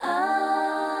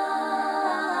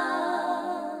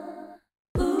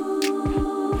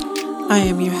I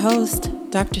am your host,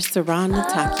 Dr. Saran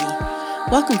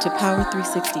Nataki. Welcome to Power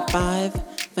 365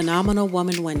 Phenomenal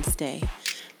Woman Wednesday.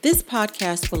 This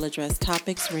podcast will address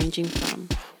topics ranging from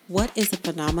what is a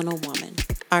phenomenal woman?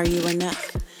 Are you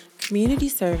enough? Community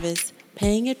service,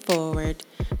 paying it forward,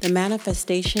 the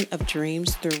manifestation of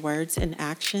dreams through words and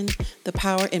action, the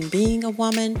power in being a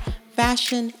woman,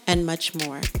 fashion, and much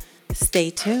more. Stay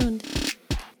tuned.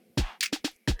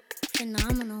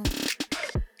 Phenomenal.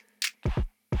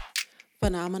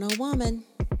 Phenomenal woman.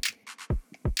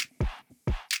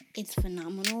 It's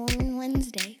Phenomenal Woman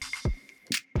Wednesday.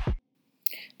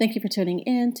 Thank you for tuning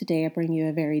in. Today I bring you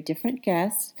a very different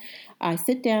guest. I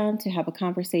sit down to have a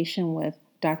conversation with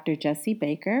Dr. Jesse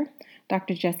Baker.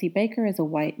 Dr. Jesse Baker is a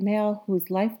white male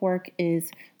whose life work is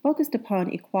focused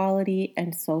upon equality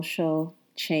and social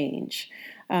change.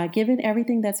 Given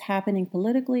everything that's happening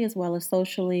politically as well as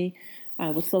socially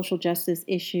with social justice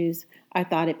issues, I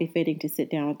thought it befitting to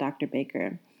sit down with Dr.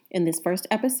 Baker. In this first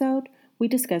episode, we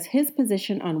discuss his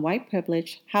position on white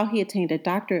privilege, how he attained a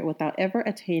doctorate without ever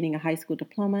attaining a high school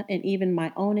diploma, and even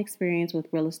my own experience with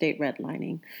real estate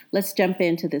redlining. Let's jump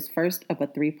into this first of a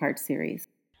three-part series.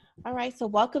 All right, so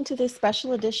welcome to this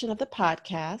special edition of the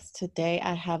podcast. Today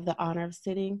I have the honor of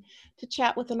sitting to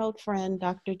chat with an old friend,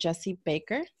 Dr. Jesse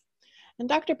Baker. And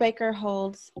Dr. Baker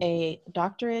holds a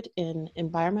doctorate in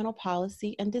environmental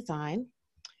policy and design.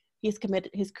 He's committed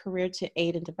his career to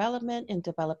aid and development in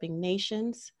developing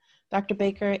nations. Dr.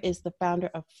 Baker is the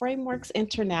founder of Frameworks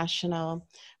International.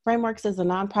 Frameworks is a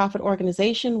nonprofit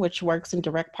organization which works in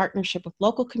direct partnership with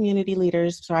local community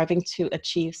leaders striving to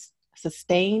achieve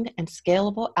sustained and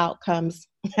scalable outcomes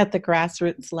at the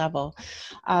grassroots level.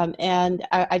 And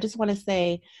I just want to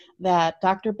say that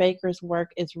Dr. Baker's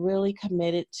work is really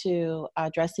committed to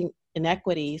addressing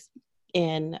inequities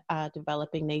in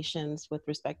developing nations with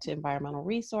respect to environmental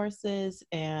resources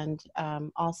and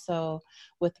also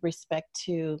with respect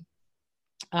to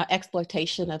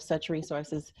exploitation of such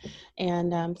resources.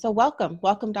 And so welcome,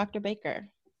 Dr. Baker.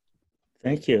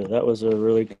 Thank you. That was a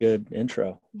really good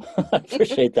intro. I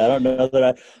appreciate that. I don't know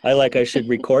that I should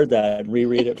record that and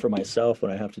reread it for myself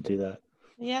when I have to do that.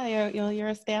 Yeah, you're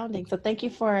astounding. So thank you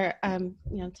for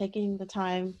taking the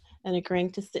time and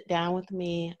agreeing to sit down with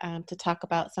me to talk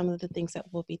about some of the things that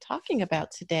we'll be talking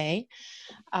about today.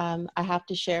 I have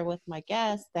to share with my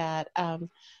guests that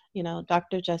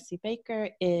Dr. Jesse Baker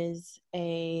is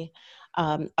a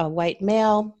white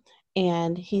male,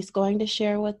 and he's going to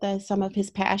share with us some of his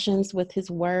passions with his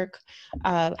work,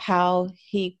 how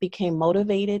he became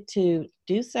motivated to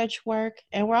do such work.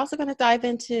 And we're also going to dive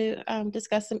into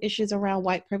discuss some issues around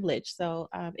white privilege. So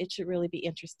it should really be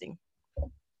interesting.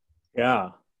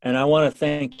 Yeah. And I want to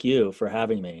thank you for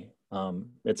having me.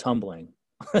 It's humbling.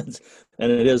 And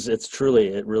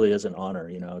it really is an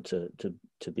honor,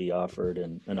 to be offered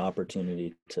an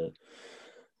opportunity to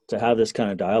have this kind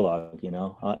of dialogue.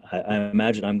 I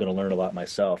imagine I'm going to learn a lot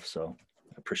myself, so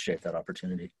I appreciate that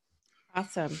opportunity.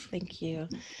 Awesome, thank you.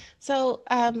 So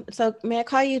may I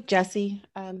call you Jesse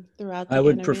throughout the I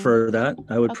would interview? prefer that.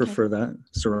 Prefer that,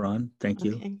 Saran. Thank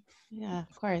you. Okay. Yeah,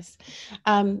 of course.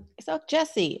 So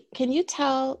Jesse, can you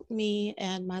tell me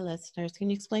and my listeners, can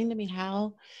you explain to me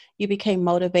how you became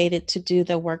motivated to do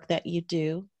the work that you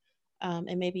do?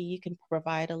 And maybe you can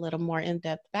provide a little more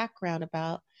in-depth background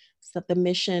about the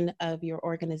mission of your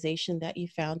organization that you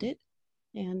founded.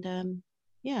 And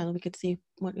we could see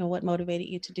what motivated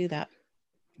you to do that.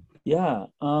 Yeah.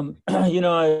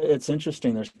 It's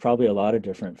interesting. There's probably a lot of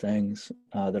different things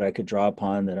that I could draw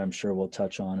upon that I'm sure we'll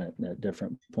touch on at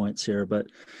different points here. But,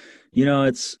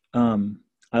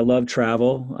 I love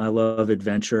travel. I love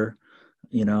adventure,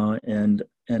 and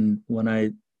when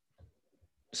I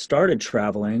started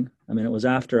traveling, it was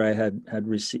after I had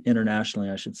received internationally,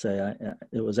 I should say,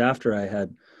 it was after I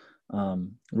had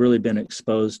really been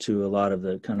exposed to a lot of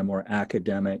the kind of more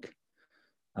academic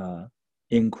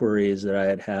inquiries that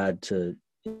I had to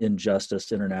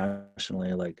injustice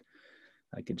internationally, like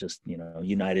I could just,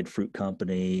 United Fruit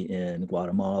Company in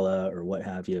Guatemala or what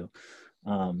have you.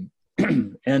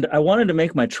 And I wanted to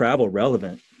make my travel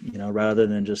relevant, rather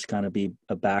than just kind of be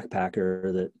a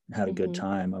backpacker that had a good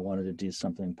time. I wanted to do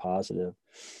something positive.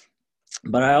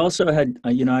 But I also had,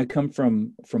 I come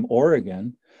from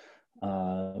Oregon,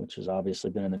 which has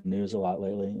obviously been in the news a lot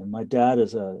lately. And my dad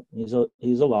he's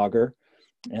a logger.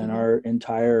 And our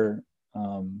entire,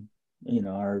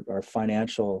 our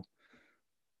financial,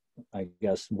 I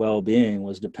guess, well-being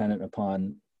was dependent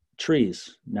upon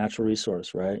trees, natural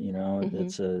resource, right?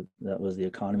 That was the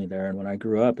economy there. And when I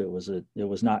grew up, it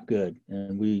was not good,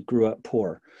 and we grew up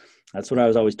poor. That's what I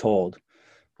was always told.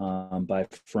 by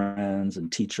friends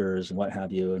and teachers and what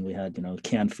have you. And we had,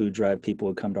 canned food drive. People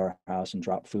would come to our house and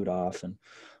drop food off. And,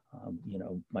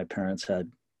 my parents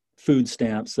had food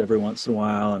stamps every once in a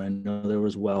while. And I know there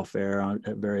was welfare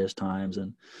at various times.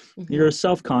 And you're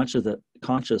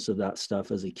conscious of that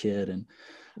stuff as a kid. And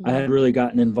I had really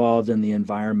gotten involved in the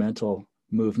environmental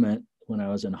movement when I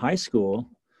was in high school.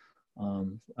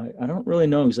 I don't really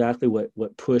know exactly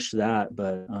what pushed that,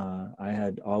 but I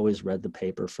had always read the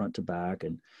paper front to back,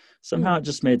 and somehow it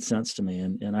just made sense to me.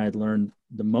 And I had learned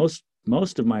the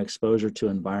most of my exposure to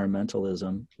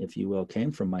environmentalism, if you will,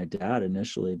 came from my dad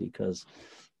initially, because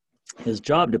his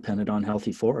job depended on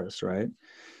healthy forests, right?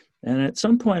 And at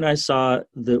some point I saw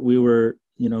that we were,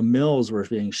 mills were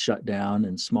being shut down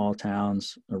in small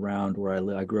towns around where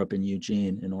I grew up in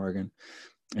Eugene in Oregon.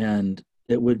 And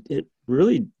it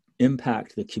really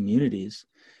impact the communities.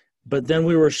 But then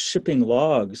we were shipping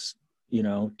logs,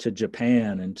 to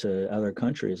Japan and to other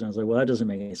countries. And I was like, well, that doesn't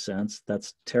make any sense.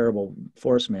 That's terrible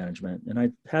forest management. And I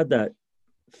had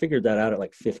figured that out at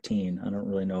like 15. I don't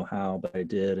really know how, but I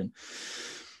did. And,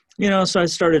 so I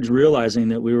started realizing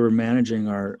that we were managing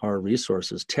our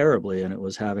resources terribly, and it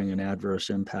was having an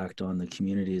adverse impact on the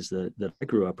communities that I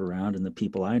grew up around and the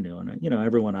people I knew. And,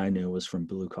 everyone I knew was from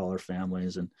blue collar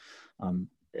families, and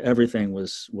everything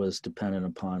was dependent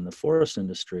upon the forest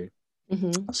industry.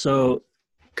 So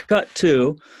cut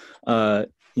to,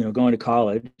 going to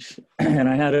college, and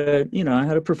I had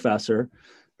a professor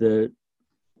that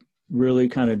really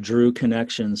kind of drew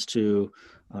connections to,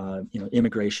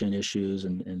 immigration issues.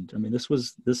 And I mean,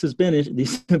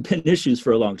 these have been issues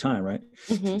for a long time. Right.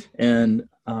 And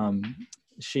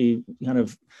she kind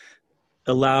of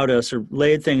allowed us, or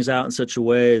laid things out in such a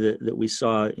way that we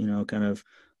saw, kind of,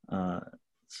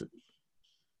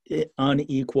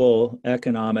 unequal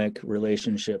economic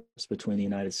relationships between the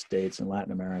United States and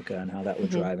Latin America, and how that would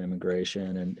drive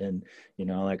immigration. And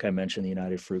like I mentioned, the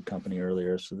United Fruit Company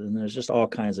earlier. So then there's just all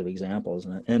kinds of examples.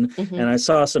 And I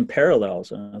saw some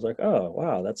parallels, and I was like, oh,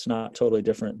 wow, that's not totally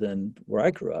different than where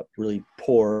I grew up. Really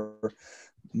poor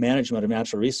management of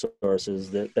natural resources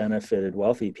that benefited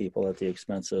wealthy people at the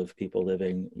expense of people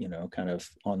living, kind of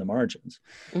on the margins.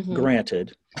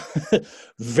 Granted,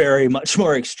 very much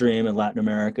more extreme in Latin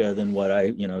America than what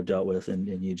I, dealt with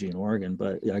in Eugene, Oregon,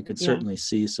 but I could certainly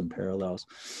see some parallels.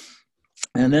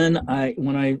 And then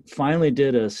when I finally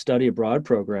did a study abroad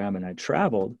program and I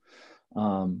traveled,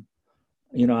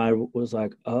 I was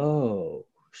like, oh,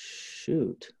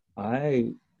 shoot,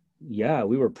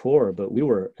 we were poor, but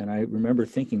and I remember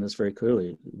thinking this very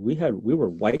clearly, we were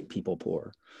white people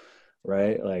poor,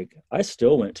 right? Like, I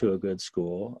still went to a good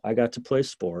school. I got to play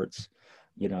sports.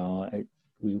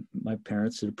 My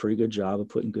parents did a pretty good job of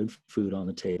putting good food on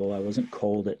the table. I wasn't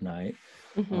cold at night.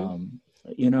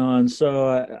 And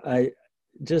so I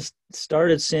just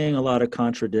started seeing a lot of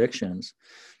contradictions.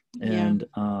 And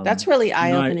that's really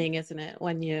eye-opening, isn't it?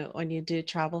 When you do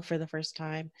travel for the first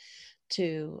time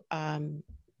to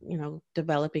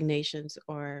developing nations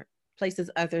or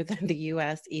places other than the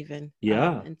U.S. even,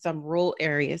 in some rural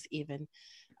areas even,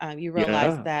 you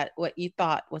realize that what you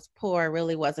thought was poor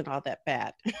really wasn't all that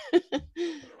bad.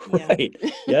 Right.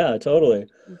 Yeah, totally.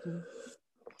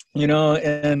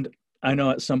 And I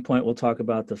know at some point we'll talk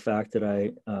about the fact that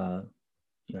I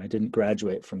didn't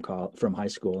graduate from high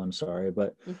school. I'm sorry,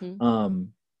 but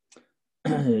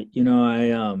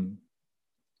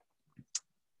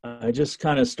I just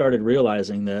kind of started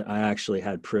realizing that I actually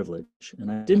had privilege,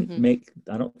 and I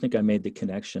don't think I made the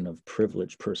connection of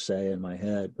privilege per se in my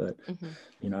head, but,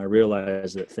 I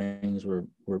realized that things were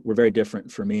very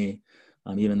different for me,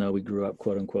 even though we grew up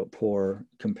quote unquote poor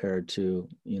compared to,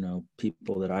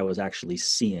 people that I was actually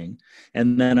seeing.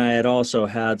 And then I had also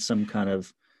had some kind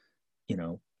of,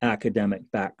 academic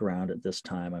background at this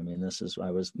time. I mean,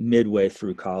 I was midway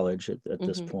through college at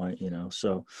this point,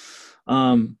 so,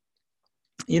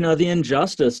 the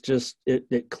injustice just,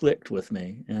 it clicked with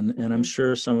me. And I'm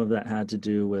sure some of that had to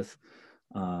do with,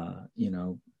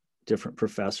 different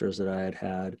professors that I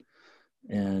had.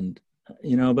 And,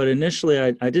 but initially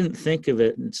I didn't think of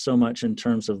it so much in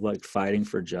terms of like fighting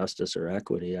for justice or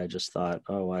equity. I just thought,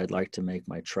 oh, I'd like to make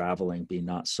my traveling be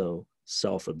not so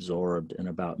self-absorbed and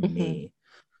about me.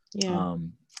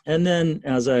 And then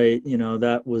as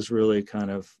that was really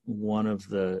kind of one of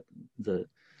the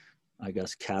I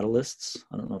guess catalysts.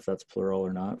 I don't know if that's plural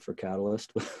or not for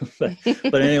catalyst,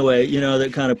 but anyway,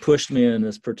 that kind of pushed me in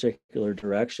this particular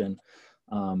direction.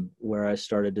 where I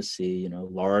started to see, you know,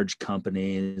 large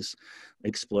companies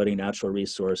exploiting natural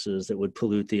resources that would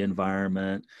pollute the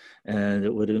environment and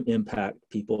it would impact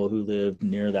people who lived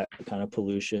near that kind of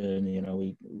pollution. You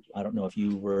know, I don't know if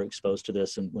you were exposed to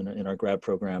this in our grad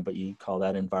program, but you call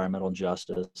that environmental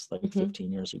justice, like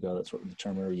 15 years ago. That's what the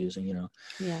term we were using, you know,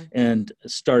 and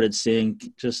started seeing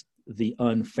just the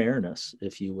unfairness,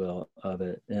 if you will, of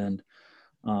it. And,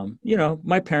 you know,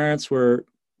 my parents were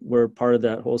part of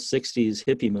that whole 60s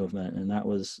hippie movement, and that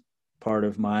was part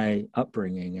of my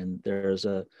upbringing. And there's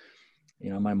you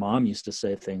know, my mom used to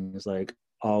say things like,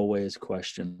 always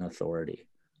question authority,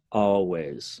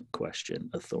 always question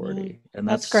authority. And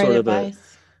that's great sort advice.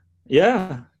 of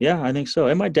yeah, I think so.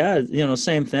 And my dad, you know,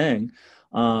 same thing.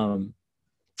 You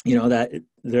know, that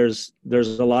there's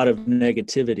a lot of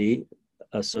negativity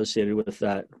associated with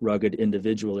that rugged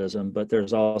individualism, but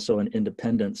there's also an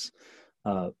independence,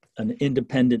 an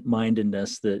independent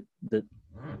mindedness that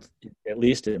at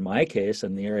least in my case,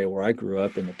 in the area where I grew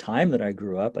up, in the time that I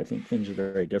grew up, I think things are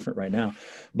very different right now,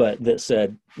 but that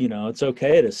said, you know, it's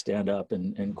okay to stand up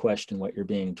and question what you're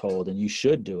being told, and you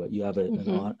should do it. You have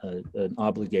an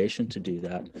obligation to do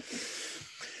that.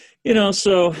 You know,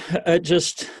 so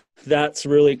that's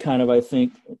really kind of, I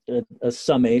think, a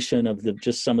summation of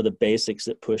just some of the basics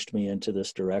that pushed me into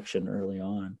this direction early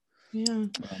on. Yeah.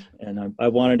 And I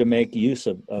wanted to make use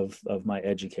of my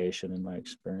education and my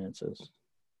experiences.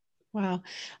 Wow.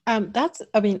 I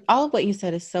mean, all of what you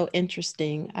said is so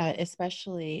interesting,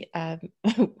 especially,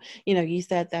 you know, you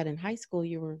said that in high school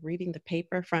you were reading the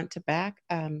paper front to back.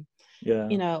 Yeah.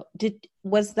 You know,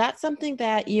 was that something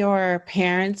that your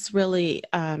parents really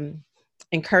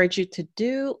encouraged you to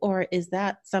do, or is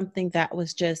that something that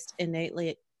was just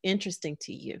innately interesting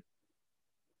to you?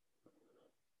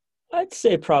 I'd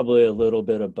say probably a little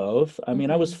bit of both. I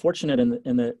mean, I was fortunate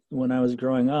in that when I was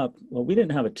growing up, well, we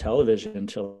didn't have a television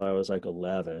until I was like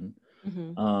 11.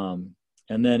 And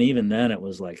then even then it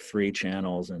was like 3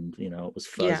 channels and, you know, it was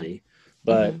fuzzy.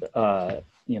 But,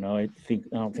 you know, I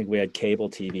don't think we had cable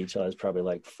TV till I was probably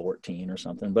like 14 or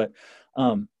something. But,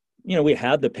 you know, we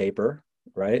had the paper,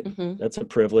 right? That's a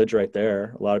privilege right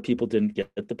there. A lot of people didn't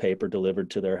get the paper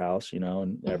delivered to their house, you know,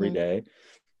 and every day.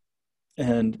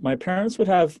 And my parents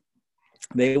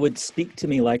they would speak to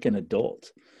me like an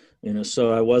adult, you know,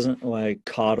 so I wasn't like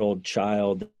coddled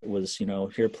child that was, you know,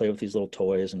 here, play with these little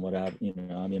toys and whatever, you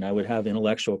know, I mean, I would have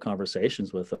intellectual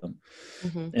conversations with them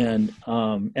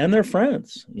and their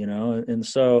friends, you know, and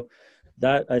so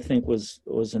that I think was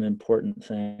an important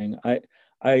thing.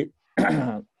 I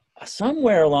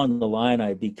somewhere along the line,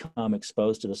 I become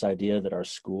exposed to this idea that our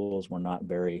schools were not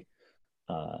very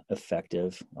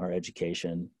effective, our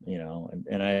education, you know,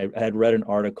 and I had read an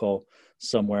article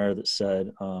somewhere that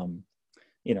said,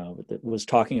 you know, that was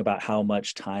talking about how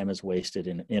much time is wasted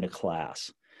in a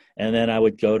class. And then I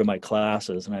would go to my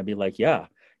classes and I'd be like, yeah,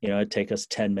 you know, it'd take us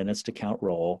 10 minutes to count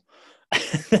roll.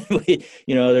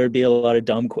 You know, there'd be a lot of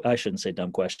I shouldn't say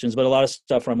dumb questions, but a lot of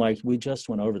stuff where I'm like, we just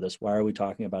went over this. Why are we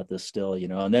talking about this still? You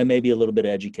know, and then maybe a little bit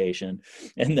of education.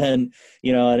 And then,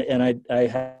 you know, and I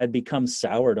had become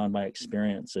soured on my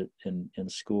experience in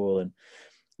school. And,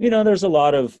 you know, there's a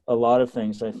lot of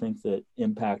things I think that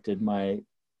impacted my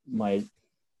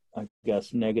I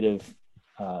guess, negative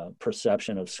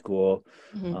perception of school,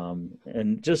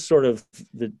 and just sort of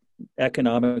the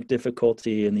economic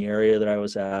difficulty in the area that I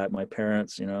was at. My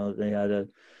parents, you know, they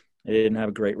didn't have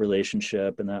a great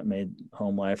relationship, and that made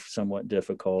home life somewhat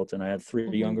difficult. And I had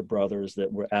 3 younger brothers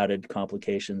that were added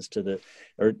complications to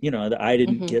you know, that I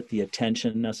didn't get the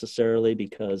attention necessarily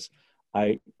because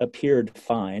I appeared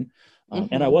fine,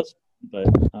 and I was, but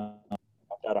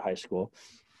out of high school.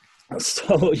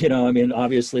 So, you know, I mean,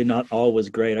 obviously not all was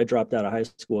great. I dropped out of high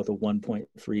school with a 1.3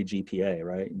 GPA,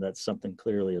 right? That's something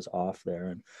clearly is off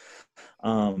there.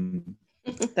 And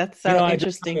that's so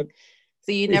interesting.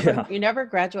 So you never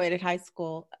graduated high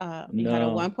school. You had a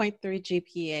 1.3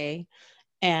 GPA,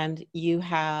 and you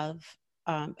have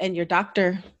and your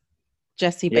doctor,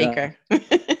 Jesse Baker. We'll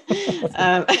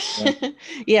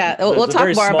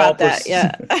talk more about that.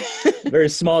 Yeah. Very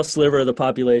small sliver of the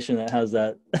population that has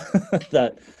that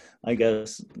that, I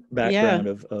guess, background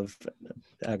of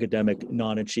academic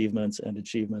non-achievements and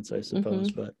achievements, I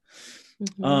suppose. But,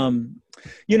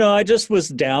 you know, I just was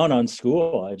down on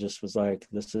school. I just was like,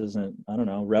 this isn't, I don't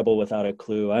know, rebel without a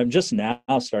clue. I'm just now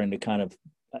starting to kind of,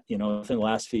 you know, within the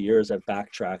last few years, I've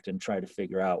backtracked and tried to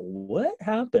figure out what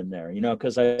happened there, you know,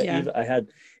 because I had,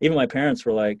 even my parents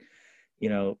were like, you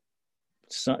know,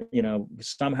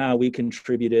 somehow we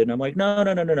contributed, and I'm like,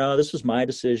 no, this was my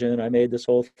decision. I made this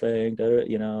whole thing,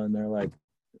 you know, and they're like,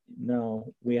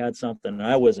 no, we had something. And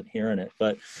I wasn't hearing it.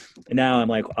 But now I'm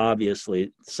like,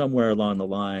 obviously, somewhere along the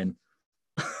line,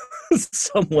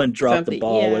 someone dropped the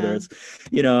ball, whether it's,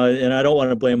 and I don't want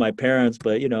to blame my parents,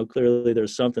 but, clearly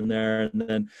there's something there. And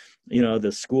then,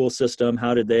 the school system,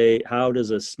 how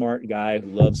does a smart guy who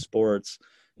loves sports,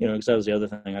 because that was the other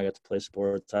thing, I got to play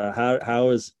sports. How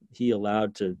is he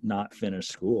allowed to not finish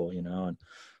school,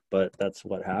 but that's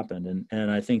what happened.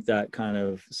 And I think that kind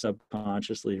of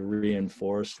subconsciously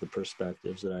reinforced the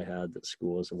perspectives that I had that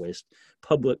school is a waste.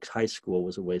 Public high school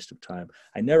was a waste of time.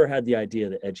 I never had the idea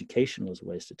that education was a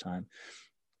waste of time.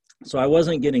 So I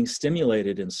wasn't getting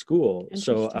stimulated in school.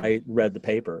 So I read the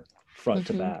paper front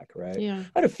to back, right? Yeah.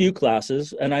 I had a few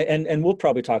classes, and we'll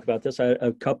probably talk about this.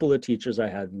 A couple of teachers I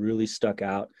had really stuck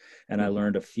out, and I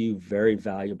learned a few very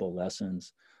valuable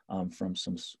lessons from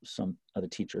some other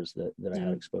teachers that I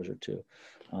had exposure to.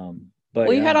 But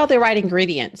you had all the right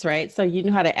ingredients, right? So you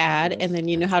knew how to add, and then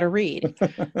you knew how to read.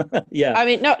 Yeah. I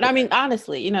mean,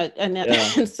 honestly,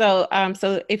 and so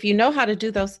if you know how to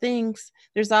do those things,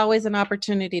 there's always an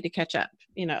opportunity to catch up,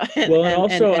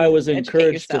 I was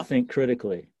encouraged to think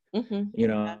critically.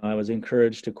 Mm-hmm. I was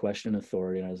encouraged to question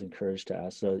authority, and I was encouraged to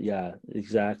ask. So yeah,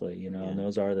 exactly. And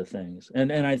those are the things.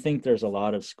 And I think there's a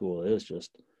lot of school. It's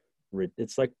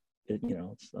like,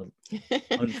 it's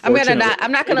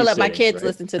I'm not going to let my kids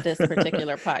listen to this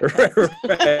particular podcast.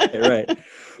 right.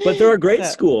 But there are great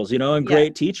schools, and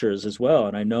great teachers as well.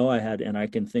 And I know I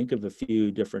can think of a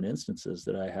few different instances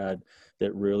that I had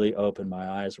that really opened my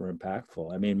eyes, were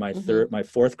impactful. I mean, my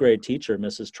fourth grade teacher,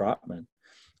 Mrs. Trotman,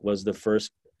 was the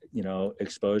first,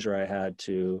 exposure I had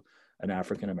to an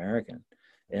African American.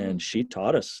 And she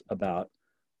taught us about,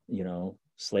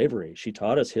 slavery. She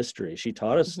taught us history. She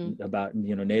taught us about,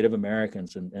 Native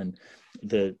Americans and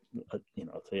the,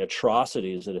 the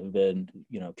atrocities that have been,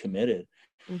 committed.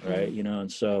 Right. And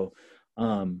so,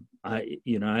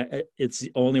 it's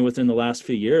only within the last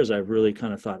few years I've really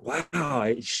kind of thought,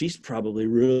 wow, she's probably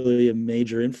really a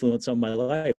major influence on my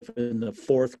life in the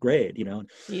fourth grade,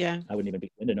 Yeah. I wouldn't even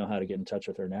begin to know how to get in touch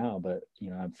with her now, but,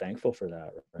 I'm thankful for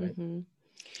that. Right.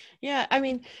 Yeah. I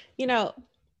mean,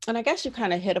 and I guess you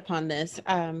kind of hit upon this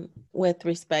with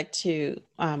respect to,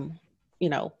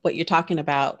 what you're talking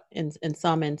about in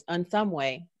some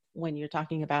way, when you're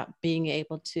talking about being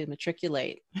able to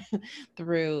matriculate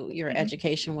through your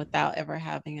education without ever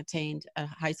having attained a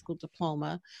high school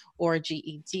diploma or a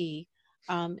GED.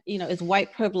 Is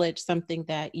white privilege something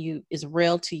that is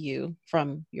real to you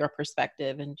from your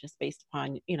perspective, and just based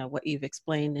upon, what you've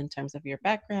explained in terms of your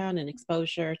background and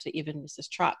exposure to even Mrs.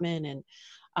 Trotman and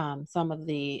some of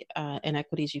the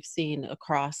inequities you've seen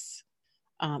across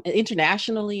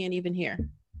internationally and even here?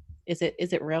 Is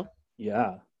it real?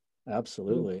 Yeah,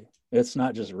 absolutely. It's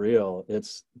not just real,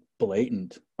 it's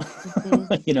blatant.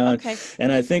 Okay.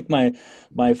 And I think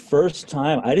my first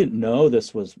time, I didn't know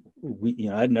this was,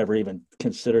 I'd never even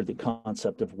considered the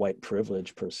concept of white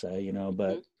privilege per se,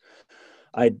 but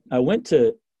I went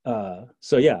to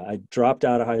I dropped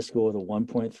out of high school with a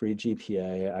 1.3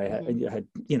 GPA. I had,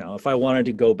 if I wanted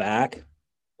to go back,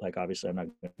 like, obviously I'm not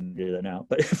going to do that now,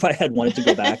 but if I had wanted to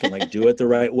go back and do it the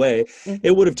right way,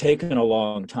 it would have taken a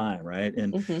long time. Right.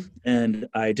 And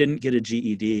I didn't get a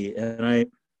GED, and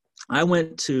I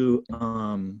went to,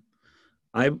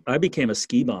 I became a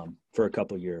ski bum for a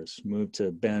couple of years, moved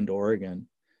to Bend, Oregon,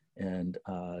 and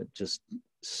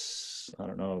I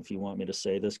don't know if you want me to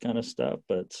say this kind of stuff,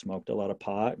 but smoked a lot of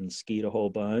pot and skied a whole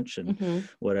bunch and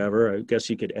whatever. I guess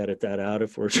you could edit that out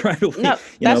if we're trying to. No,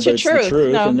 that's your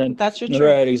truth. No, and then, that's your truth.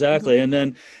 Right, exactly. And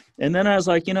then I was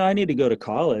like, I need to go to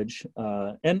college.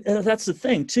 And that's the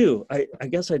thing too. I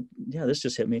guess this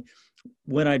just hit me.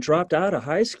 When I dropped out of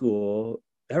high school,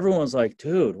 everyone was like,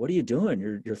 dude, what are you doing?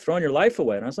 You're throwing your life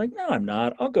away. And I was like, no, I'm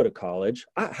not. I'll go to college.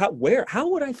 How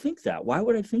would I think that? Why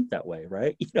would I think that way?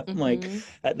 Right. I'm like,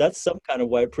 that's some kind of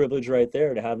white privilege right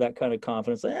there, to have that kind of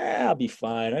confidence. I'll be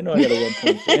fine. I know I got a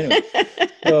 1.3 anyway.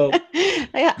 So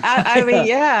I mean,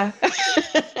 yeah.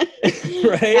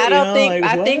 Right.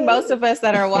 I think most of us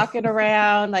that are walking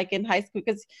around in high school,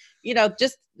 because,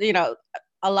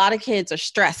 a lot of kids are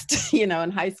stressed, in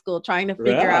high school, trying to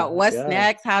figure out what's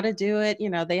next, how to do it.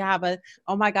 They have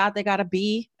they got a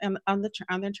B on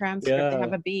their transcript. They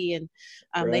have a B, and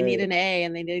they need an A,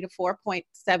 and they need a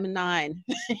 4.79,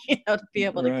 to be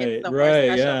able to get somewhere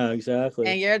special. Yeah, exactly.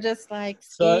 And you're just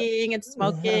skiing and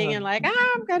smoking and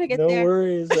I'm gonna get there. No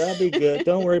worries, I'll be good.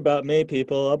 Don't worry about me,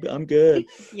 people. I'm good.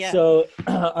 Yeah. So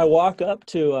I walk up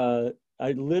to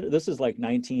this is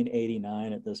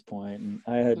 1989 at this point, and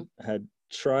I had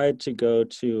tried to go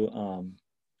to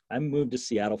I moved to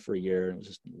Seattle for a year, and it was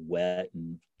just wet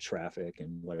and traffic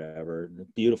and whatever.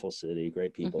 Beautiful city,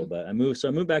 great people. But I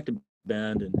moved back to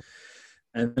Bend,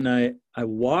 and then I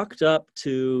walked up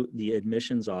to the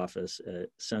admissions office at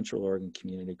Central Oregon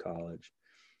Community College.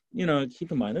 You know,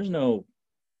 keep in mind, there's no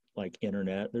like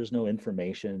internet, there's no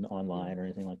information online or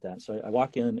anything like that. So I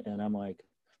walk in and I'm like,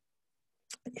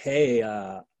 hey,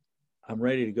 I'm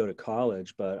ready to go to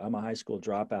college, but I'm a high school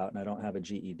dropout and I don't have a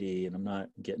GED and I'm not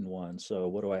getting one. So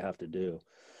what do I have to do?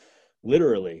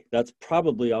 Literally, that's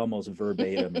probably almost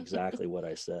verbatim exactly what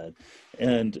I said.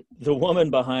 And the woman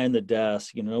behind the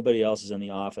desk, you know, nobody else is in the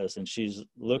office, and she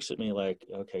looks at me like,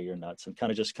 okay, you're nuts, and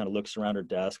kind of looks around her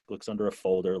desk, looks under a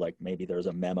folder, like maybe there's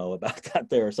a memo about that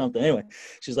there or something. Anyway,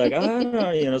 she's like,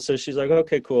 oh, you know, so she's like,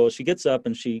 okay, cool. She gets up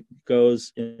and she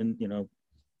goes in, you know,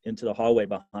 into the hallway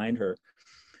behind her.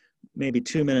 Maybe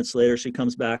 2 minutes later, she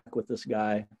comes back with this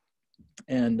guy,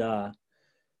 and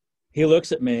he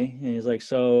looks at me and he's like,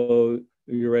 so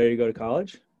you're ready to go to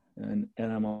college? And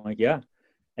I'm like, yeah.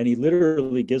 And he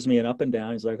literally gives me an up and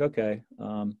down. He's like, okay,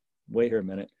 wait here a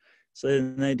minute. So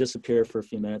then they disappear for a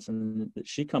few minutes, and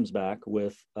she comes back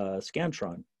with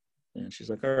Scantron. And she's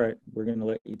like, all right, we're going to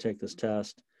let you take this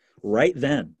test. Right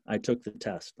then, I took the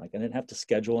test. Like, I didn't have to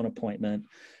schedule an appointment,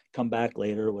 come back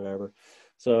later or whatever.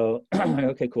 So,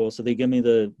 okay, cool. So they give me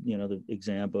the, you know, the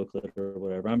exam booklet or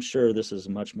whatever. I'm sure this is a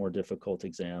much more difficult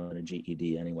exam than a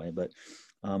GED anyway, but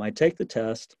I take the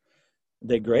test.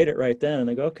 They grade it right then, and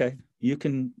they go, okay, you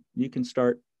can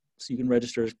start, so you can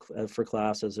register for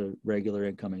class as a regular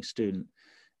incoming student.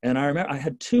 And I remember I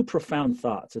had two profound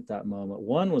thoughts at that moment.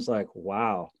 One was like,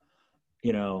 wow,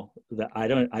 you know, that I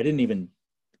didn't even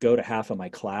go to half of my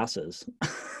classes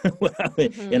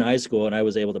in high school, and I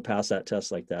was able to pass that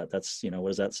test like that. That's, you know, what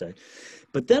does that say?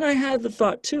 But then I had the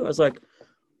thought too. I was like,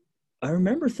 I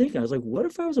remember thinking, I was like, what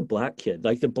if I was a black kid,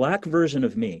 like the black version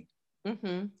of me?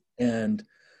 And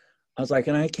I was like,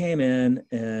 and I came in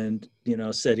and, you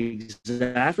know, said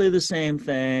exactly the same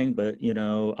thing, but, you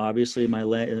know, obviously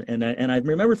and I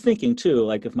remember thinking too,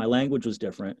 like if my language was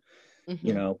different,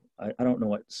 you know, I don't know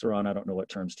what, Saran, I don't know what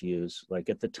terms to use. Like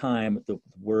at the time, the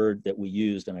word that we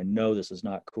used, and I know this is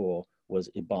not cool, was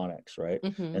Ebonics, right?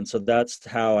 And so that's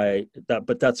how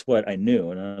but that's what I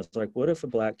knew. And I was like, what if a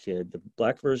black kid, the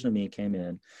black version of me came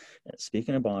in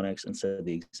speaking Ebonics and said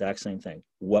the exact same thing?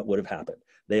 What would have happened?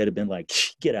 They had been like,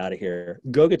 get out of here,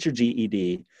 go get your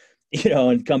GED, you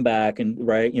know, and come back and,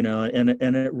 right, you know, and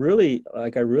it really,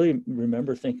 like, I really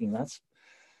remember thinking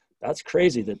that's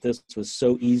crazy that this was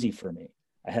so easy for me.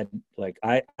 I had like,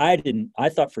 I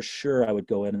thought for sure I would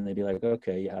go in and they'd be like,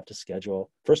 okay, you have to schedule.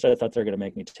 First, I thought they're going to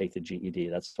make me take the GED.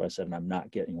 That's why I said, and I'm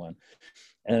not getting one.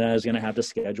 And I was going to have to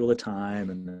schedule a time,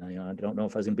 and you know, I don't know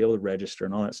if I was going to be able to register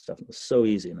and all that stuff. It was so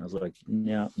easy. And I was like,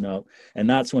 yeah, no. And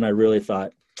that's when I really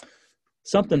thought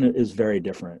something is very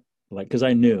different. Like, cause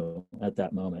I knew at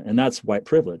that moment, and that's white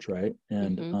privilege. Right.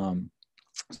 And,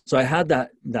 so I had that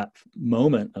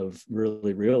moment of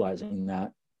really realizing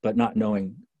that, but not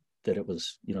knowing that it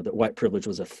was, you know, that white privilege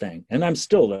was a thing. And I'm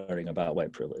still learning about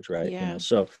white privilege, right? Yeah. You know,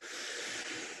 so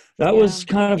that was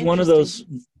kind of one of those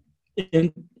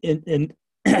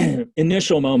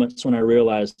initial moments when I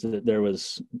realized that there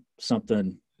was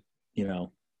something, you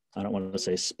know, I don't want to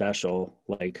say special,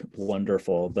 like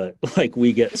wonderful, but like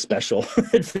we get special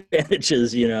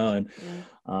advantages, you know,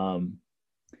 and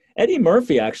Eddie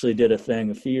Murphy actually did a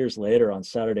thing a few years later on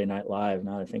Saturday Night Live.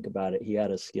 Now that I think about it, he had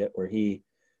a skit where he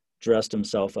dressed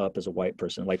himself up as a white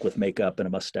person, like with makeup and a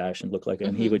mustache, and looked like it.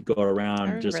 And he would go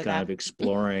around just kind of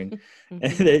exploring.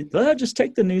 And they, just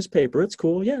take the newspaper. It's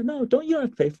cool. Yeah, no, you don't have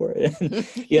to pay for it.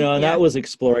 You know, and that was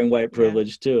exploring white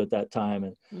privilege too at that time.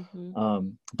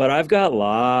 And but I've got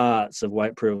lots of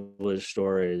white privilege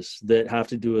stories that have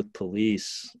to do with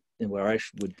police, and where I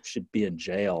should be in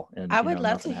jail. And I would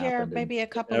love to hear maybe a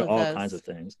couple of all those. Kinds of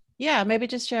things. Yeah, maybe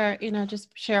just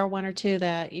share one or two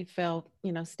that you felt,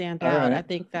 you know, stand out. Right. I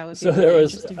think that would be so. Really there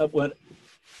was interesting.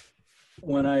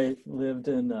 When I lived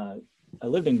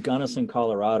in Gunnison,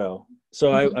 Colorado.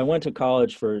 So I went to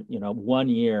college for 1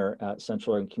 year at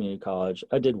Central Oregon Community College.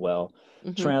 I did well.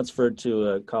 Transferred to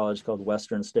a college called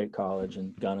Western State College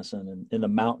in Gunnison, and in the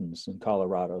mountains in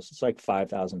Colorado. So it's like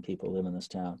 5,000 people live in this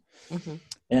town.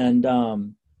 And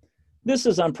I'm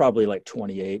probably like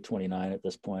 28, 29 at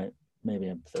this point. Maybe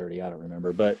I'm 30, I don't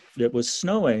remember. But it was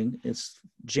snowing. It's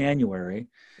January,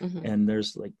 and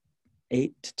there's like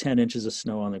 8 to 10 inches of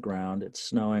snow on the ground. It's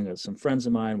snowing. With some friends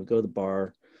of mine, we go to the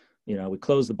bar. We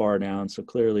close the bar down, so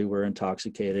clearly we're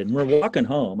intoxicated. And we're walking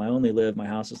home. My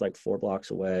house is like 4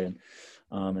 blocks away.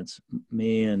 And it's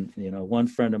me and, one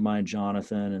friend of mine,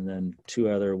 Jonathan, and then 2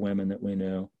 other women that we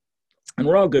knew. and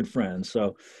we're all good friends.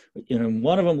 So,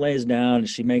 one of them lays down and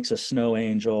she makes a snow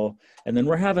angel. And then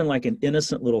we're having like an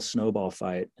innocent little snowball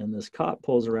fight. And this cop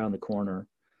pulls around the corner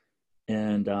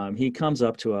and he comes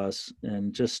up to us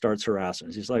and just starts harassing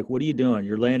us. He's like, "What are you doing?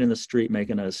 You're laying in the street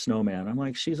making a snowman." I'm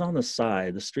like, "She's on the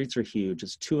side. The streets are huge.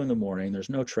 It's 2 a.m. There's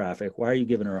no traffic. Why are you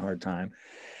giving her a hard time?"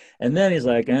 And then he's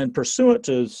like, "And pursuant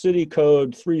to city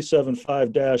code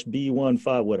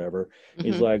 375-B15, whatever,"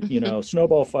 he's like,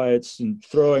 snowball fights and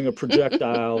throwing a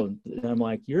projectile. And I'm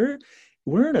like, we're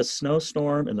in a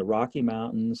snowstorm in the Rocky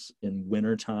Mountains in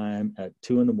wintertime at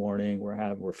 2 a.m.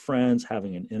 We're friends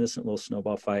having an innocent little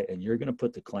snowball fight, and you're going to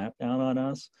put the clamp down on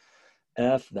us?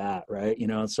 F that, right?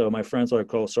 And so my friends are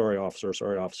like, "Oh, sorry,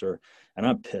 officer." And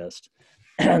I'm pissed.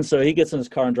 And so he gets in his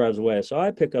car and drives away. So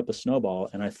I pick up a snowball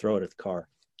and I throw it at the car.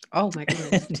 Oh my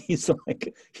goodness. And he's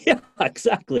like, "Yeah,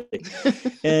 exactly."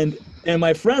 and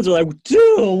my friends are like,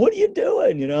 "Dude, what are you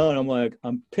doing?" And I'm like,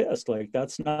 "I'm pissed. Like,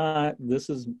 this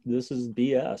is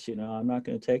BS, I'm not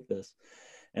going to take this."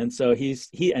 And so he's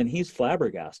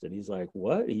flabbergasted. He's like,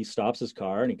 "What?" He stops his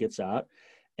car and he gets out.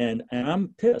 And I'm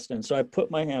pissed. And so I put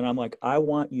my hand, I'm like, "I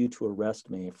want you to arrest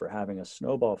me for having a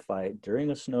snowball fight during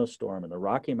a snowstorm in the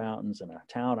Rocky Mountains in a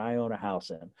town I own a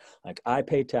house in. Like, I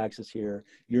pay taxes here.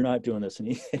 You're not doing this."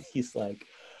 And he's like,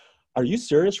 "Are you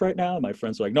serious right now?" And my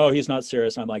friends are like, "No, he's not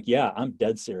serious." I'm like, "Yeah, I'm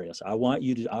dead serious. I want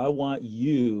you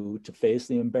to face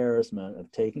the embarrassment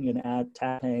of taking an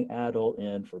taxpaying adult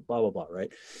in for blah, blah, blah,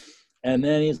 right?" And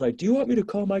then he's like, "Do you want me to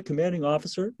call my commanding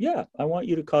officer?" "Yeah, I want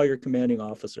you to call your commanding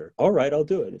officer." "All right, I'll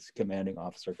do it." His commanding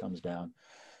officer comes down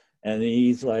and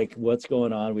he's like, "What's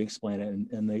going on?" We explain it.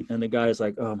 And the guy's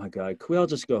like, "Oh my God, can we all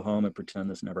just go home and pretend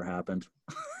this never happened?"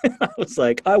 I was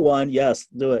like, "I won. Yes,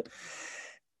 do it."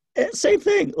 And same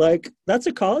thing. Like, that's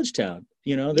a college town.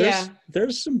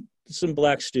 There's some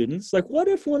black students. Like, what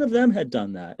if one of them had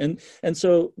done that? And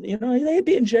so, they'd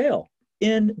be in jail,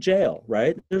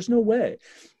 right? There's no way.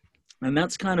 And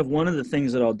that's kind of one of the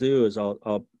things that I'll do is I'll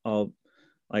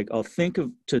think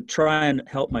of, to try and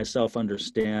help myself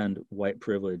understand white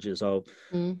privilege, is I'll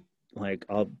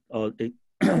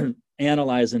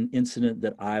analyze an incident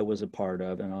that I was a part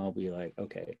of, and I'll be like,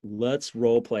 "Okay, let's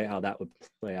role play how that would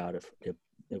play out if it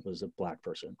was a black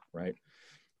person," right?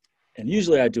 And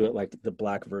usually I do it like the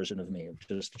black version of me,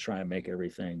 just to try and make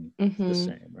everything the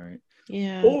same, right?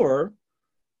 Yeah. Or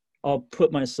I'll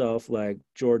put myself like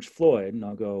George Floyd and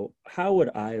I'll go, "How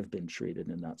would I have been treated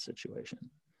in that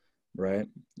situation?" Right?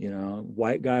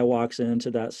 White guy walks into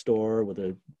that store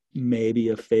with maybe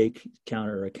a fake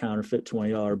a counterfeit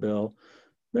 $20 bill.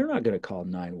 They're not going to call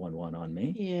 911 on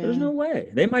me. Yeah. There's no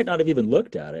way. They might not have even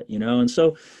looked at it, And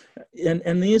so,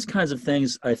 and these kinds of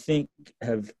things, I think,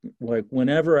 have, like,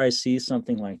 whenever I see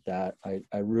something like that, I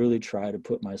really try to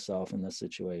put myself in this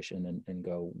situation and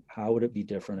go, how would it be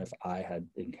different if I had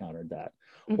encountered that?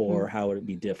 Or how would it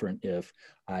be different if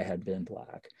I had been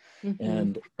black?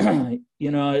 And, I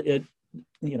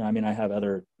have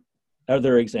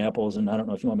other examples, and I don't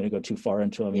know if you want me to go too far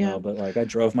into them, but like, I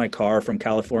drove my car from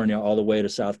California all the way to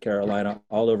South Carolina,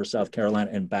 all over South Carolina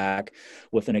and back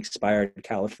with an expired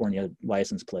California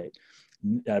license plate.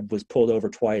 I was pulled over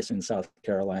twice in South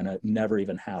Carolina, never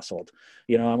even hassled.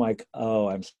 I'm like, "Oh,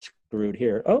 I'm screwed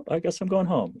here. Oh, I guess I'm going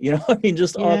home."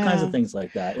 Just all kinds of things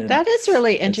like that. And that is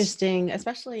really interesting,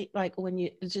 especially like when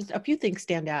just a few things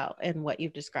stand out in what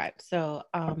you've described. So,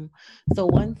 so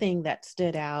one thing that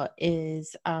stood out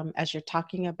is, as you're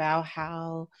talking about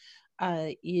how,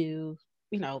 you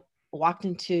walked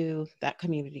into that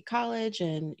community college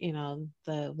and,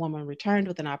 the woman returned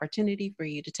with an opportunity for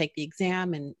you to take the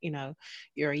exam, and,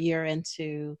 you're a year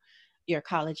into your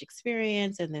college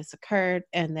experience and this occurred.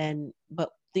 And then, but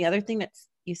the other thing that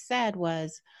you said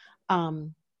was,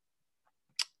 in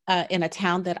a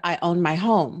town that I own my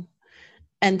home.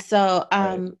 And so,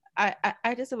 right.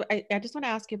 I just want to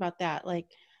ask you about that. Like,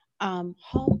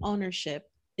 home ownership,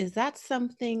 is that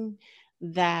something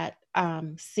that,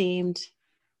 seemed,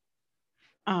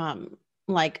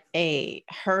 like a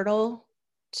hurdle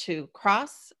to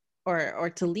cross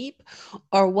or to leap,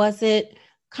 or was it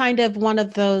kind of one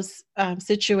of those,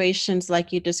 situations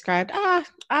like you described?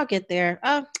 I'll get there.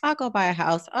 I'll go buy a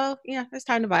house. Oh yeah, it's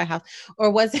time to buy a house.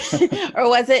 Or was it,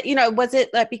 was it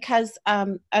like, because,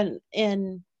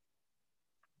 in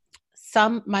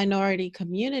some minority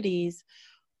communities,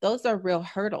 those are real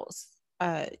hurdles,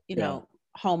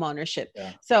 home ownership.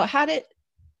 Yeah. So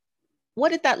what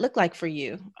did that look like for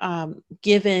you,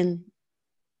 given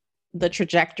the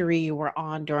trajectory you were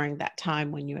on during that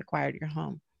time when you acquired your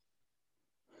home?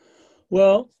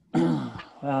 Well,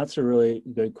 that's a really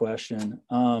good question.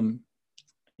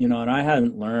 and I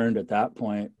hadn't learned at that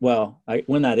point. Well,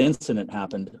 when that incident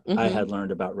happened, I Mm-hmm. had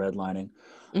learned about redlining.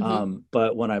 Mm-hmm.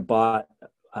 But when I bought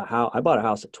a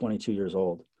house at 22 years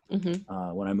old.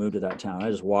 Mm-hmm. When I moved to that town, I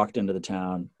just walked into the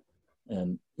town,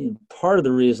 and part of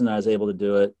the reason I was able to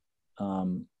do it,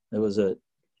 it was a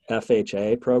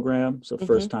FHA program, so Mm-hmm.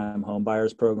 first time home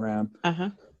buyers program. Uh-huh.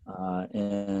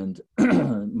 And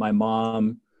my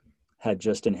mom had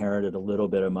just inherited a little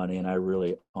bit of money, and I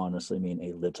really honestly mean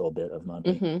a little bit of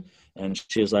money. Mm-hmm. And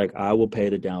she was like, I will pay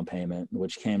the down payment,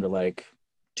 which came to like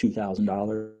 $2,000,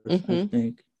 Mm-hmm. I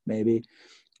think, maybe.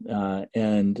 And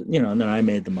and then I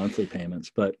made the monthly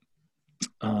payments. But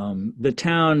the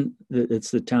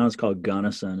town's called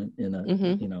Gunnison in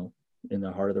Mm-hmm. In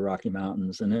the heart of the Rocky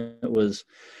Mountains, and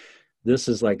this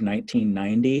is like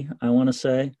 1990, I want to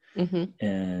say. Mm-hmm.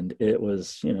 And it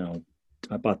was,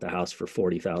 I bought the house for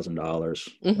 $40,000.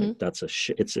 Mm-hmm.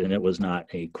 Like and it was not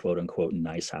a quote unquote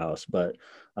nice house, but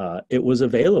it was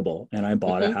available, and I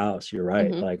bought Mm-hmm. a house. You're right.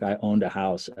 Mm-hmm. Like I owned a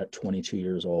house at 22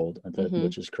 years old, Mm-hmm.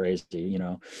 which is crazy,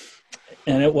 and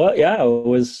it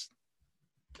was,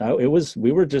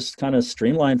 we were just kind of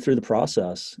streamlined through the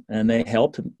process, and they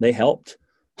helped.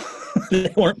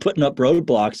 They weren't putting up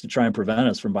roadblocks to try and prevent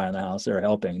us from buying the house. They were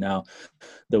helping. Now,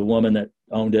 the woman that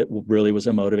owned it really was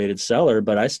a motivated seller,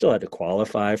 but I still had to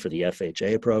qualify for the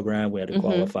FHA program. We had to Mm-hmm.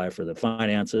 qualify for the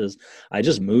finances. I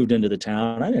just moved into the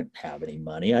town. I didn't have any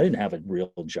money. I didn't have a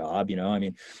real job,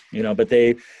 but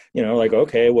they, like,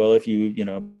 okay, well, if you,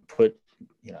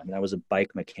 I was a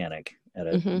bike mechanic at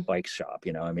a Mm-hmm. bike shop,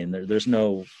 there's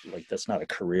no, like, that's not a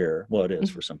career. Well, it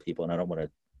is for some people, and I don't want to,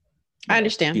 I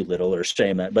understand. belittle or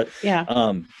shame that, but yeah,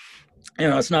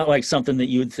 it's not like something that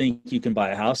you would think you can buy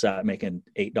a house at making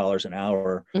 $8 an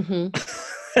hour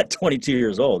mm-hmm. at 22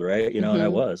 years old, right? Mm-hmm. And I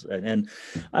was, and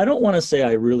I don't want to say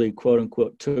I really quote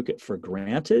unquote took it for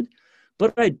granted,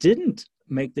 but I didn't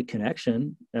make the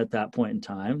connection at that point in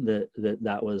time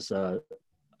that was a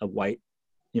white,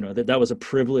 that was a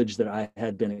privilege that I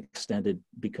had been extended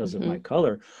because mm-hmm. of my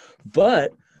color.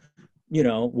 But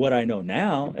what I know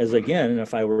now is, again,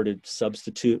 if I were to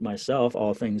substitute myself,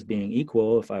 all things being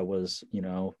equal, if I was,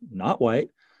 not white,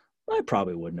 I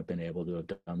probably wouldn't have been able to have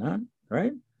done that.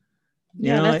 Right.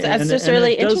 Yeah. That's just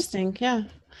really interesting. Yeah.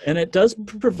 And it does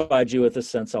provide you with a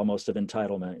sense almost of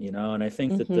entitlement, and I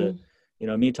think mm-hmm.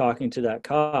 that me talking to that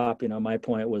cop, my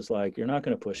point was like, you're not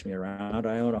going to push me around.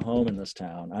 I own a home in this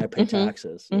town. I pay mm-hmm.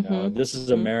 taxes. Mm-hmm. This is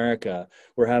America.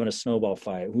 We're having a snowball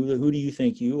fight. Who do you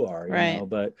think you are? Right.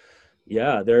 But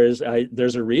yeah, there's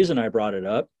a reason I brought it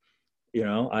up.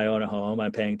 I own a home,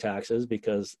 I'm paying taxes,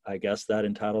 because I guess that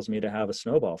entitles me to have a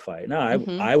snowball fight. Now,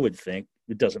 I would think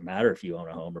it doesn't matter if you own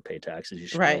a home or pay taxes. You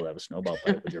should be able to have a snowball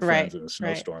fight with your friends in a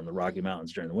snowstorm, the Rocky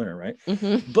Mountains during the winter, right?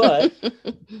 Mm-hmm. But,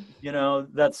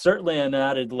 that's certainly an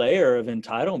added layer of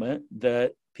entitlement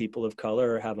that people of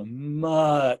color have a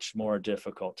much more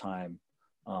difficult time,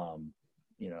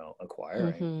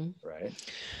 acquiring, mm-hmm. right?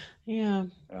 Yeah.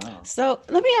 So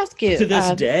let me ask you. To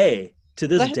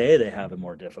this day, they have a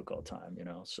more difficult time,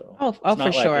 so it's not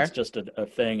for sure. It's just a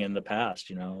thing in the past,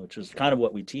 which is kind of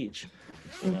what we teach.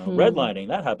 Mm-hmm. Redlining,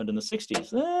 that happened in the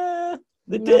 60s.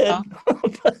 It did.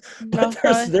 but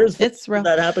there's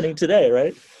that happening today,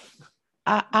 right?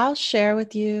 I'll share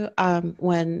with you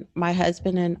when my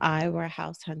husband and I were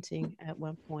house hunting at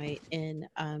one point in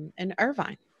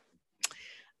Irvine.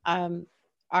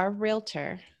 Our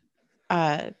realtor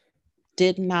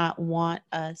did not want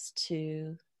us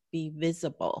to be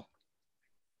visible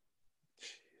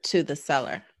to the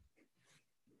seller.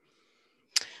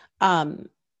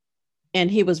 And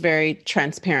he was very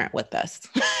transparent with us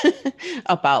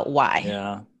about why.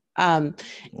 Yeah. And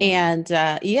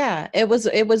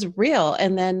it was real.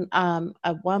 And then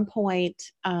at one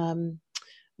point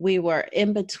we were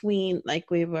in between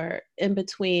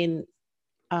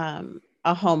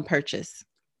a home purchase.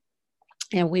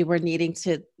 And we were needing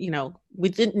to, we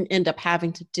didn't end up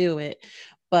having to do it,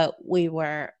 but we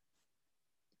were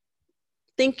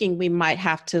thinking we might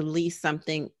have to lease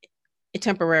something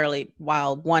temporarily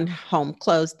while one home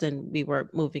closed and we were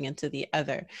moving into the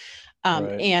other.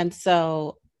 Right. And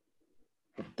so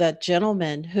the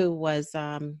gentleman who was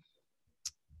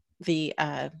the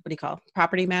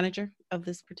property manager of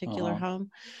this particular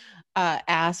home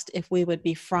asked if we would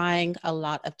be frying a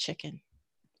lot of chicken.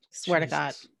 Swear to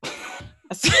God.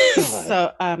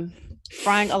 So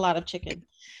frying a lot of chicken.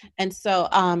 And so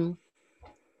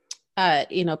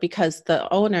because the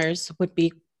owners would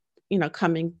be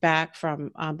coming back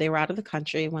from they were out of the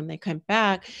country. When they came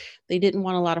back, they didn't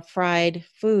want a lot of fried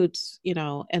foods in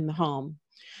the home.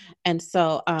 And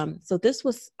so, so this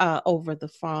was over the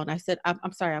phone. I said,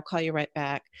 I'm sorry, I'll call you right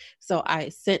back. So I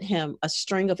sent him a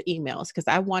string of emails because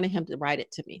I wanted him to write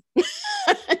it to me.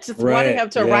 I just wanted him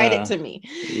to write it to me.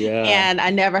 Yeah. And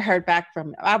I never heard back from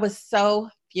him. I was so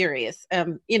furious.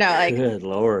 You know, like, good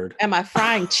Lord. Am I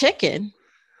frying chicken?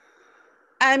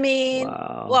 I mean,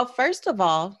 wow. Well, first of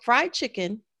all, fried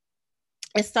chicken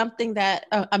is something that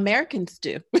Americans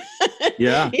do.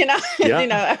 Yeah. you know,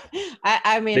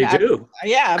 I mean, they do.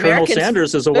 Yeah. Colonel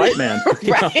Sanders is a white man.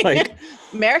 Right.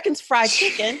 Americans fry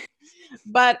chicken.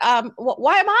 But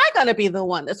why am I going to be the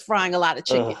one that's frying a lot of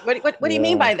chicken? What do you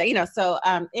mean by that? So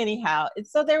anyhow,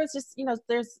 so there was just,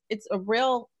 it's a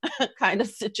real kind of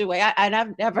situation.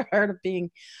 I've never heard of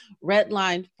being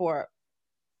redlined for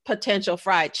potential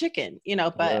fried chicken,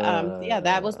 but yeah,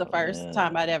 that was the first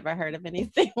time I'd ever heard of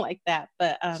anything like that.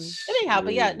 But anyhow,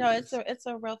 but yeah, no, it's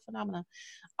a real phenomenon.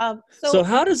 So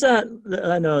how does that?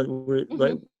 I know we're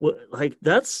like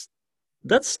that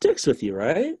sticks with you,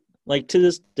 right? Like to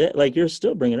this day, like you're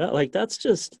still bringing it up. Like that's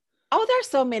just. Oh, there's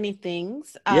so many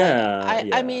things.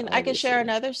 I mean, I could share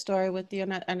another story with you,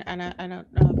 and I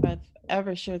don't know if I've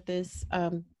ever shared this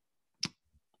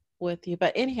with you,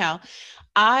 but anyhow,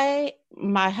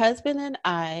 my husband and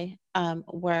I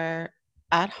were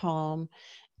at home,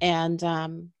 and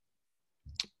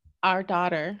our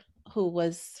daughter, who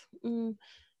was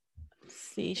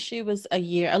she was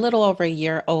a little over a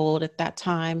year old at that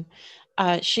time.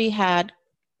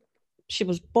 She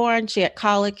was born, she had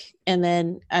colic, and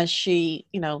then as she,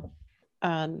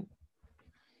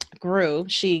 grew,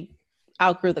 she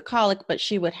outgrew the colic, but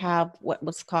she would have what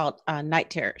was called night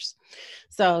terrors.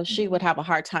 So she would have a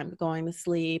hard time going to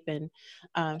sleep, and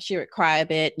she would cry a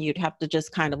bit, and you'd have to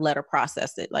just kind of let her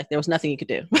process it. Like there was nothing you could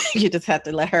do. You just had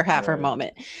to let her have her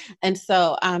moment. And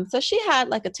so, so she had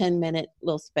like a 10-minute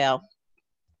little spell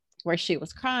where she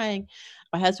was crying.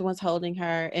 My husband was holding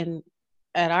her, and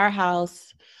at our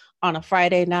house on a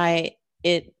Friday night,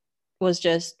 it was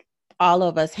just all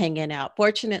of us hanging out.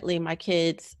 Fortunately, my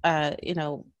kids,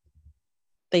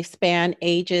 they span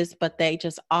ages, but they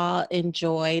just all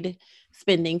enjoyed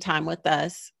spending time with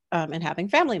us and having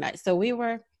family nights. So we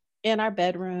were in our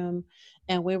bedroom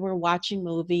and we were watching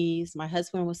movies. My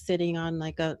husband was sitting on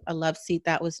like a love seat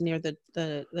that was near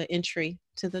the entry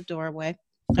to the doorway,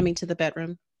 to the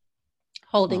bedroom,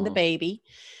 holding the baby.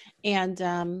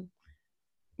 And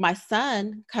my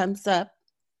son comes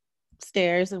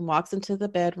upstairs and walks into the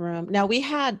bedroom. Now we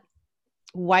had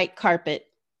white carpet,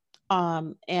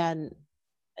 and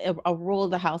a rule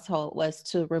of the household was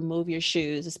to remove your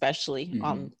shoes, especially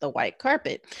on the white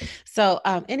carpet. So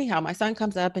anyhow, my son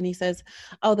comes up and he says,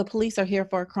 "Oh, the police are here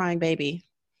for a crying baby."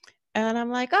 And I'm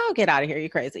like, "Oh, get out of here, you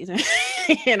crazy." So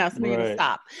you need to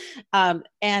stop.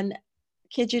 And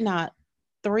kid you not,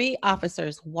 3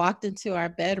 officers walked into our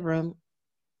bedroom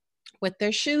with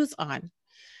their shoes on.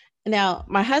 Now,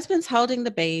 my husband's holding the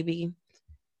baby.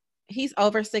 He's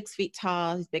over 6 feet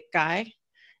tall. He's a big guy.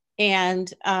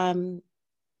 And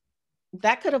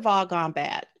that could have all gone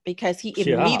bad because he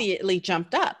immediately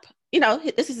jumped up.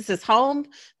 This is his home.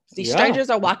 These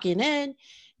strangers are walking in.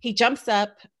 He jumps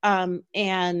up,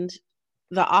 and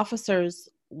the officers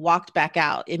walked back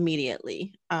out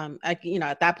immediately.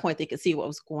 At that point, they could see what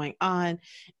was going on.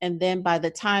 And then by the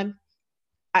time,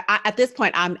 at this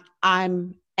point,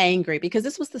 I'm angry because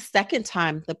this was the second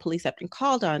time the police have been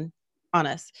called on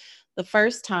us. The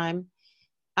first time,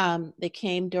 they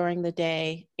came during the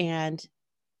day, and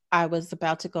I was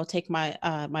about to go take my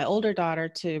older daughter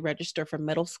to register for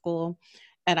middle school,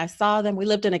 and I saw them. We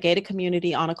lived in a gated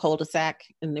community on a cul-de-sac,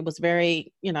 and it was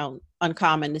very,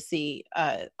 uncommon to see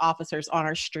officers on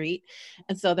our street.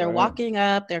 And so they're walking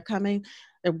up, they're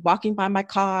walking by my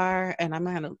car, and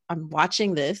I'm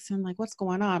watching this. I'm like, what's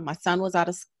going on? My son was out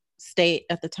of state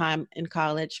at the time in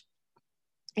college.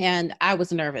 And I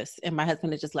was nervous, and my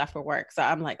husband had just left for work. So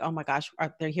I'm like, oh my gosh,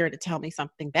 they're here to tell me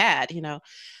something bad,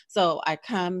 So I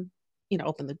come,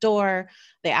 open the door.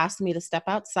 They asked me to step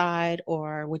outside,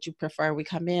 or would you prefer we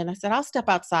come in? I said, I'll step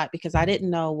outside because I didn't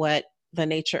know what the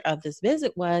nature of this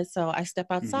visit was. So I step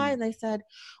outside and they said,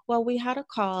 well, we had a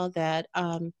call that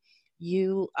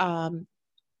you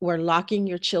were locking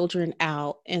your children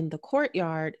out in the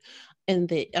courtyard in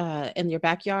your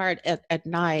backyard at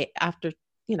night after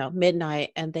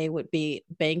midnight, and they would be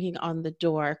banging on the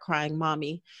door crying,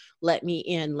 "Mommy, let me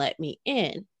in, let me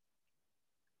in."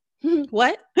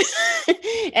 What?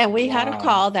 And we had a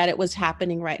call that it was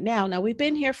happening right now. Now we've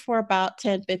been here for about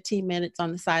 10-15 minutes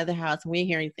on the side of the house, and we didn't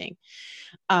hear anything.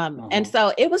 And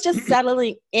so it was just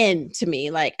settling in to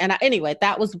me, anyway,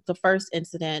 that was the first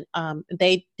incident.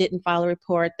 They didn't file a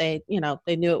report. They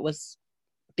knew it was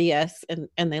BS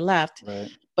and they left. Right.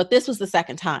 But this was the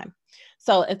second time.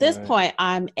 So at this Right. point,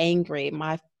 I'm angry.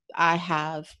 I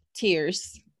have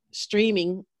tears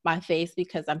streaming my face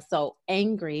because I'm so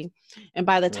angry. And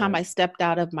by the time I stepped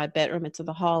out of my bedroom into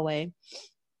the hallway,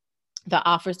 the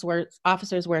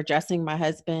officers were addressing my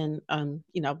husband,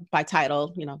 by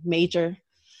title, Major,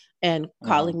 and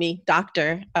calling me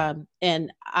doctor.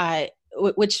 And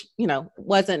which,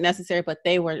 wasn't necessary, but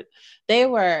they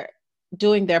were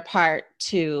doing their part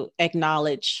to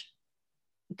acknowledge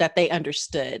that they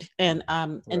understood. And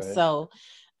so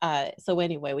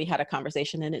anyway, we had a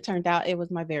conversation, and it turned out it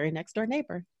was my very next door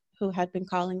neighbor who had been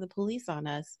calling the police on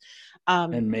us.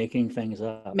 And making things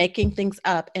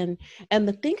up. And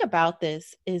the thing about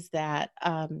this is that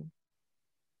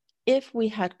if we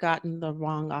had gotten the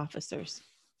wrong officers.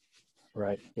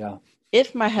 Right. Yeah.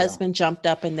 If my husband jumped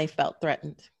up and they felt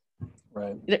threatened.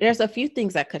 Right. There's a few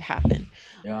things that could happen.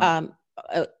 Yeah.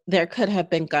 There could have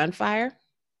been gunfire.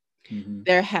 Mm-hmm.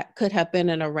 There could have been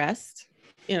an arrest.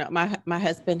 My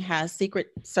husband has Secret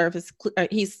Service.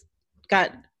 He's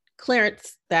got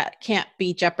clearance that can't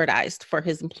be jeopardized for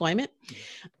his employment.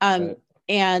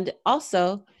 And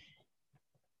also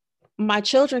my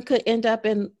children could end up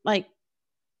in like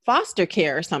foster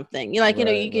care or something, you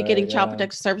get getting child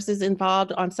protective services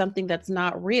involved on something that's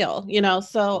not real,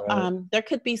 so there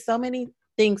could be so many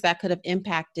things that could have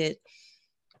impacted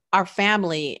our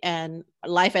family and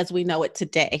life as we know it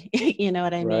today. You know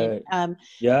what I mean?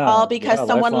 All because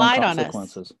someone lied on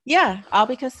us. All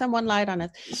because someone lied on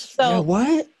us. So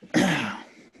what?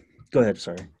 Go ahead.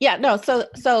 Sorry. Yeah, no.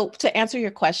 So to answer your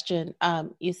question,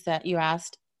 you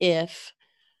asked if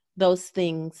those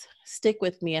things stick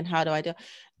with me and how do I do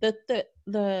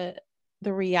the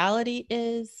reality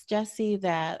is, Jesse,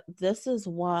 that this is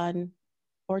one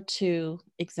or two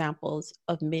examples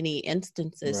of many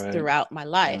instances throughout my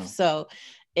life. Yeah. So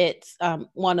it's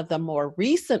one of the more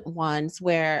recent ones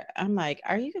where I'm like,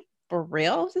 are you for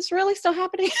real? Is this really still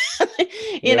happening?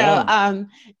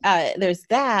 There's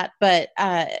that, but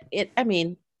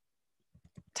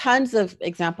tons of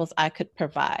examples I could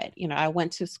provide. I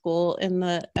went to school in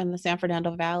the San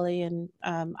Fernando Valley, and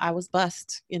I was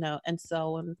bused, and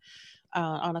so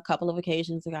on a couple of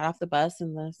occasions I got off the bus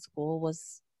and the school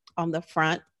was on the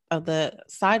front of the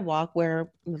sidewalk where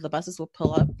the buses would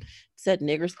pull up, said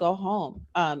 "niggers go home,"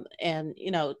 and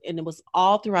it was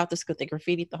all throughout the school. They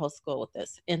graffitied the whole school with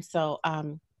this, and so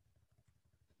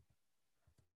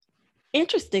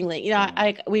interestingly,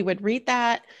 we would read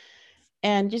that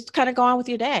and just kind of go on with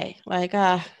your day, like,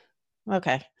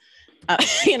 okay,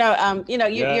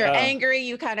 you're angry,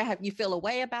 you kind of you feel a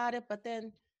way about it, but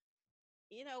then,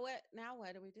 what? Now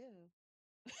what do we do?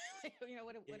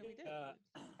 What do we do?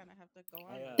 Kind of have to go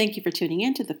on. Thank you for tuning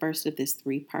in to the first of this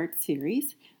 3-part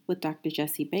series with Dr.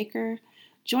 Jesse Baker.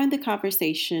 Join the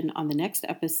conversation on the next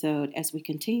episode as we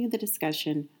continue the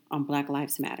discussion on Black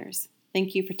Lives Matters.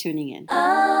 Thank you for tuning in.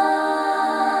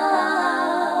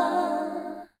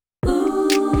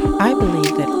 I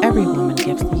believe that every woman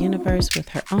gifts the universe with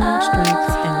her own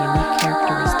strengths and unique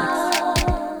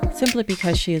characteristics. Simply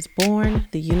because she is born,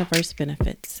 the universe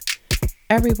benefits.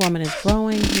 Every woman is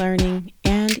growing, learning,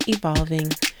 and evolving.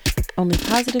 Only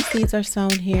positive seeds are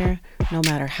sown here, no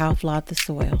matter how flawed the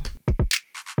soil.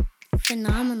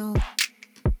 Phenomenal.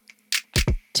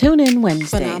 Tune in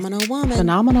Wednesday. Phenomenal Woman.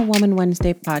 Phenomenal Woman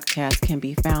Wednesday podcast can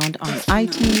be found on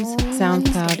iTunes,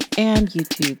 SoundCloud, and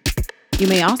YouTube. You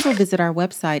may also visit our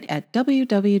website at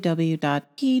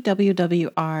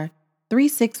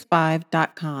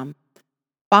www.pwwr365.com.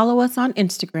 Follow us on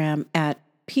Instagram at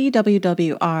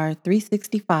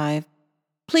PWWR365.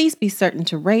 Please be certain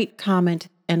to rate, comment,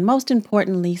 and most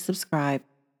importantly, subscribe.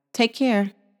 Take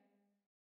care.